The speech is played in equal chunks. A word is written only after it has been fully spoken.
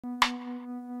School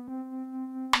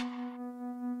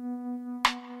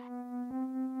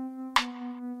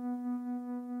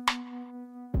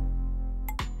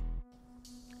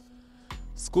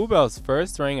bells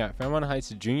first rang at Fairmont Heights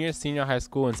Junior-Senior High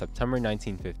School in September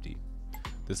 1950.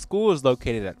 The school is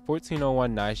located at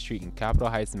 1401 Nye Street in Capitol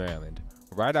Heights, Maryland,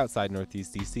 right outside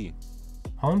Northeast DC.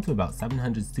 Home to about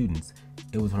 700 students,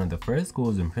 it was one of the first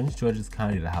schools in Prince George's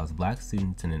County to house black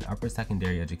students in an upper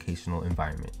secondary educational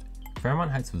environment.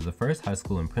 Fairmont Heights was the first high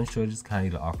school in Prince George's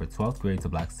County to offer 12th grade to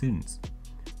black students.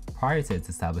 Prior to its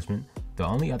establishment, the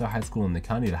only other high school in the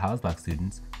county to house black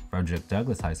students, Frederick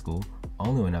Douglass High School,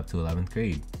 only went up to 11th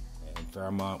grade. And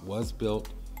Fairmont was built,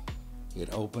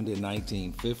 it opened in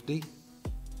 1950.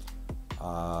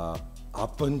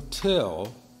 Up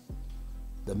until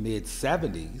the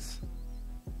mid-70s,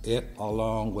 it,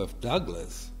 along with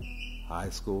Douglass High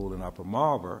School in Upper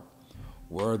Marlboro,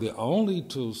 were the only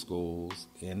two schools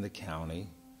in the county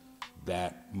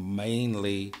that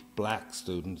mainly black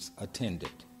students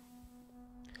attended.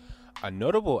 A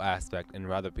notable aspect and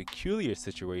rather peculiar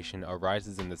situation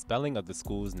arises in the spelling of the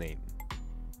school's name.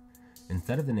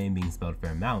 Instead of the name being spelled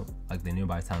Fairmount, like the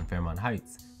nearby town Fairmont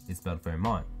Heights, it's spelled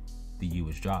Fairmont. The U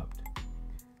was dropped.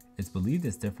 It's believed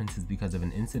this difference is because of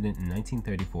an incident in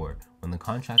 1934 when the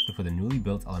contractor for the newly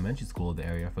built elementary school of the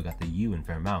area forgot the U in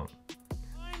Fairmount.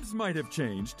 Times might have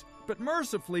changed, but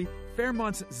mercifully,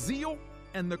 Fairmont's zeal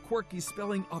and the quirky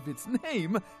spelling of its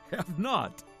name have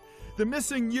not. The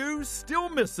missing U still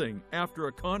missing after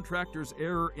a contractor's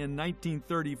error in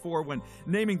 1934 when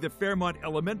naming the Fairmont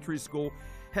Elementary School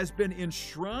has been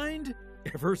enshrined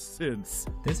ever since.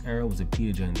 This error was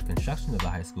repeated during the construction of the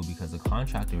high school because the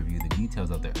contractor reviewed the details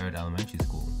of the erred elementary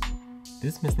school.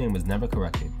 This misname was never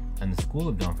corrected, and the school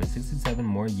lived on for 67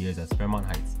 more years as Fairmont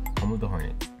Heights, home of the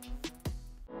Hornets.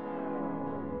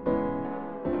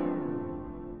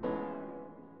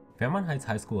 Fairmont Heights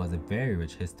High School has a very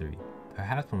rich history,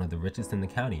 perhaps one of the richest in the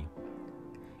county.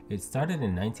 It started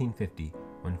in 1950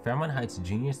 when Fairmont Heights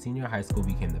Junior-Senior High School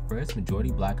became the first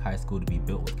majority black high school to be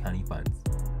built with county funds.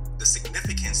 The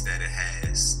significance that it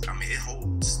has, it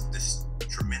holds this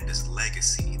tremendous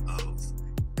legacy of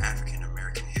African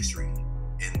American history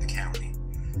in the county.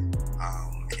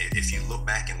 If you look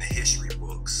back in the history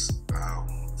books,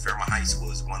 Fairmont Heights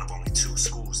was one of only two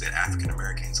schools that African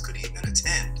Americans could even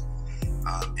attend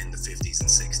in the 50s and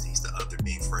 60s, the other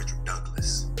being Frederick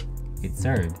Douglass. It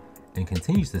served, and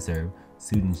continues to serve,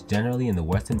 students generally in the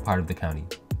western part of the county.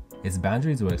 Its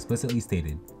boundaries were explicitly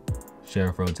stated: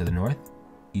 Sheriff Road to the north,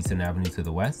 Eastern Avenue to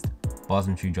the west,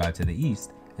 Balsam Tree Drive to the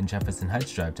east, and Jefferson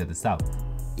Heights Drive to the south.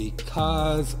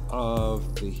 Because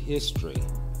of the history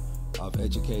of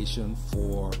education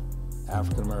for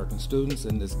African American students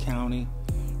in this county,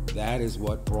 that is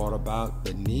what brought about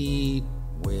the need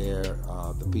where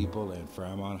the people in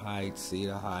Fairmont Heights,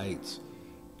 Cedar Heights,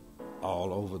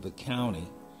 all over the county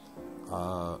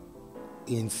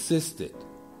insisted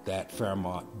that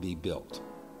Fairmont be built.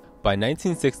 By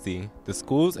 1960, the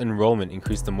school's enrollment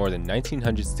increased to more than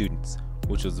 1,900 students,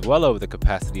 which was well over the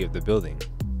capacity of the building.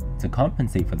 To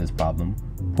compensate for this problem,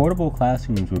 portable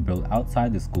classrooms were built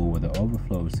outside the school where the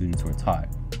overflow of students were taught.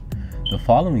 The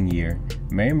following year,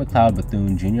 Mary McLeod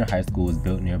Bethune Junior High School was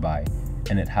built nearby,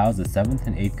 and it housed the 7th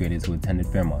and 8th graders who attended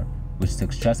Fairmont, which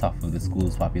took stress off of the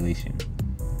school's population.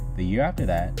 The year after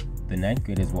that, the 9th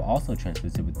graders were also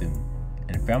transferred to Bethune,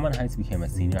 and Fairmont Heights became a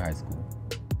senior high school.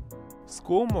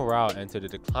 School morale entered a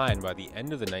decline by the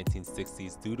end of the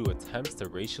 1960s due to attempts to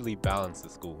racially balance the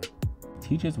school.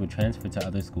 Teachers were transferred to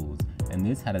other schools, and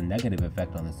this had a negative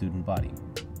effect on the student body.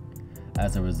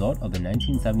 As a result of the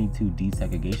 1972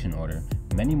 desegregation order,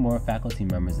 many more faculty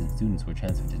members and students were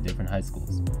transferred to different high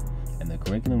schools, and the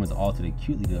curriculum was altered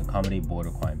acutely to accommodate board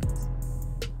requirements.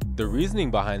 The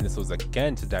reasoning behind this was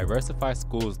again to diversify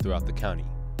schools throughout the county.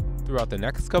 Throughout the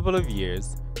next couple of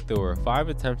years, there were 5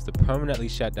 attempts to permanently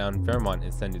shut down Fairmont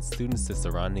and send its students to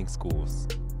surrounding schools.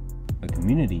 The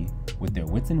community, with their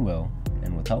wits and will,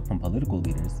 and with help from political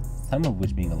leaders, some of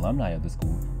which being alumni of the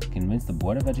school, convinced the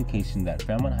Board of Education that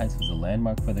Fairmont Heights was a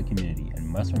landmark for the community and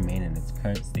must remain in its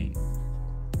current state.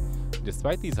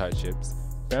 Despite these hardships,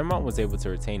 Fairmont was able to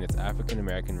retain its African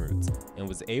American roots and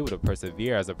was able to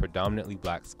persevere as a predominantly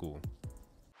black school.